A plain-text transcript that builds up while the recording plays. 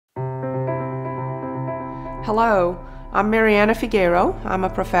Hello, I'm Mariana Figueiro. I'm a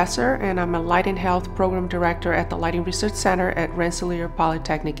professor and I'm a Light and Health Program Director at the Lighting Research Center at Rensselaer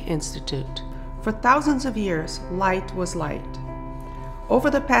Polytechnic Institute. For thousands of years, light was light. Over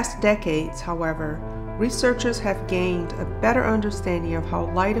the past decades, however, researchers have gained a better understanding of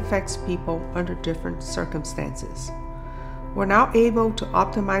how light affects people under different circumstances. We're now able to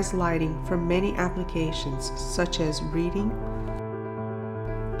optimize lighting for many applications such as reading,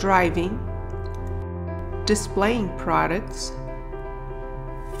 driving, displaying products,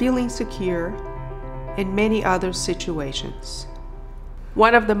 feeling secure, and many other situations.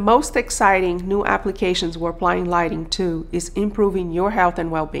 One of the most exciting new applications we're applying lighting to is improving your health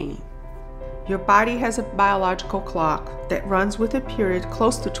and well-being. Your body has a biological clock that runs with a period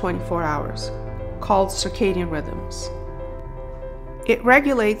close to 24 hours, called circadian rhythms. It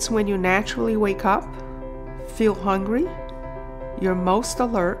regulates when you naturally wake up, feel hungry, you're most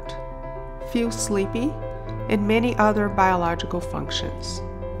alert, feel sleepy, and many other biological functions.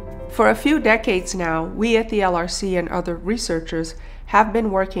 For a few decades now, we at the LRC and other researchers have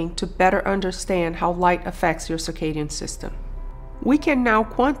been working to better understand how light affects your circadian system. We can now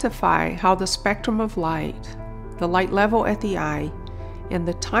quantify how the spectrum of light, the light level at the eye, and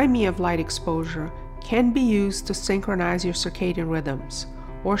the timing of light exposure can be used to synchronize your circadian rhythms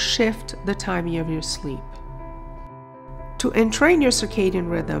or shift the timing of your sleep. To entrain your circadian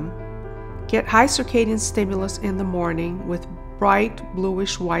rhythm, get high circadian stimulus in the morning with bright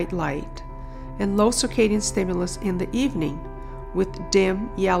bluish white light and low circadian stimulus in the evening with dim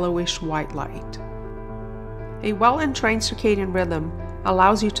yellowish white light. A well-entrained circadian rhythm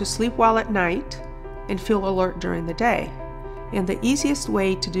allows you to sleep well at night and feel alert during the day. And the easiest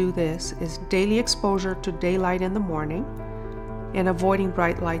way to do this is daily exposure to daylight in the morning and avoiding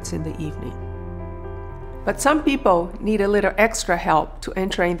bright lights in the evening. But some people need a little extra help to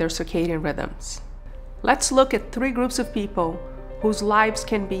entrain their circadian rhythms. Let's look at 3 groups of people whose lives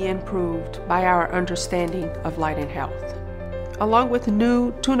can be improved by our understanding of light and health, along with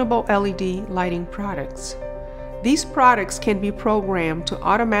new tunable LED lighting products. These products can be programmed to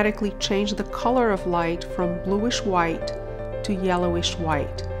automatically change the color of light from bluish white to yellowish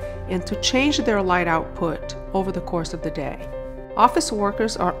white, and to change their light output over the course of the day. Office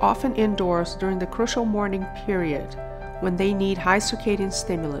workers are often indoors during the crucial morning period when they need high circadian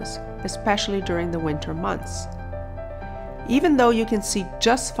stimulus, especially during the winter months. Even though you can see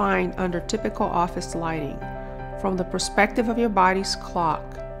just fine under typical office lighting, from the perspective of your body's clock,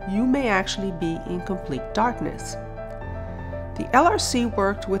 you may actually be in complete darkness. The LRC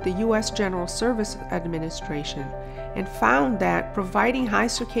worked with the U.S. General Services Administration and found that providing high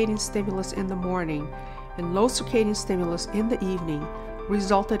circadian stimulus in the morning and low circadian stimulus in the evening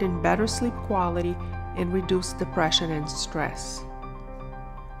resulted in better sleep quality and reduced depression and stress.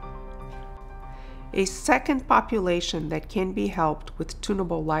 A second population that can be helped with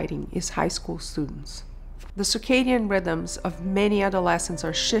tunable lighting is high school students. The circadian rhythms of many adolescents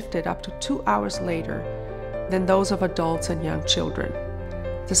are shifted up to 2 hours later than those of adults and young children.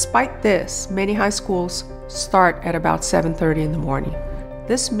 Despite this, many high schools start at about 7:30 in the morning.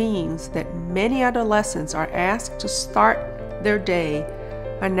 This means that many adolescents are asked to start their day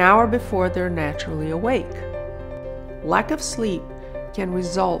an hour before they're naturally awake. Lack of sleep can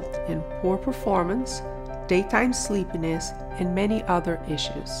result in poor performance, daytime sleepiness, and many other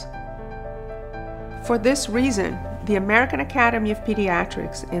issues. For this reason, the American Academy of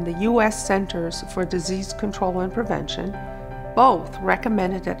Pediatrics and the U.S. Centers for Disease Control and Prevention both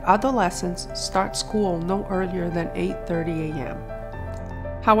recommended that adolescents start school no earlier than 8:30 a.m.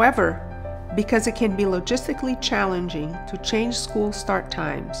 However, because it can be logistically challenging to change school start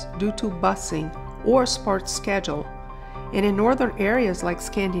times due to busing or sports schedule, and in northern areas like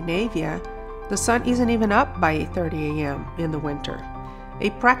Scandinavia, the sun isn't even up by 8:30 a.m. in the winter. A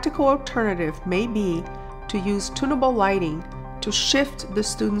practical alternative may be to use tunable lighting to shift the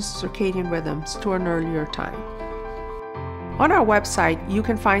students' circadian rhythms to an earlier time. On our website, you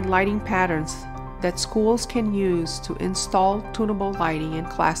can find lighting patterns that schools can use to install tunable lighting in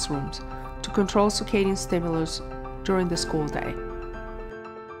classrooms to control circadian stimulus during the school day.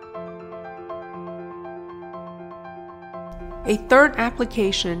 A third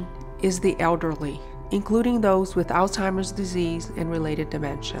application is the elderly, including those with Alzheimer's disease and related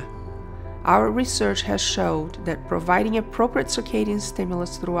dementia. Our research has showed that providing appropriate circadian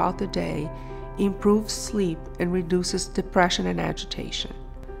stimulus throughout the day improves sleep and reduces depression and agitation.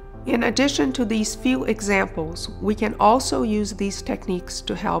 In addition to these few examples, we can also use these techniques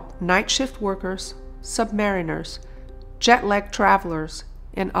to help night shift workers, submariners, jet-lag travelers,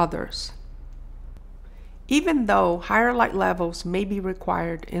 and others. Even though higher light levels may be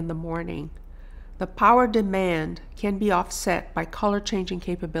required in the morning, the power demand can be offset by color changing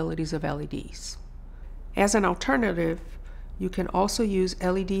capabilities of LEDs. As an alternative, you can also use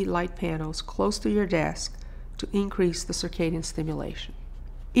LED light panels close to your desk to increase the circadian stimulation.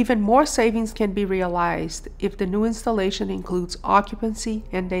 Even more savings can be realized if the new installation includes occupancy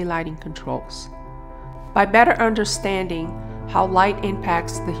and daylighting controls. By better understanding how light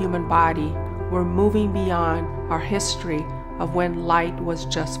impacts the human body, we're moving beyond our history of when light was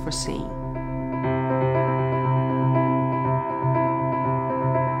just for seeing.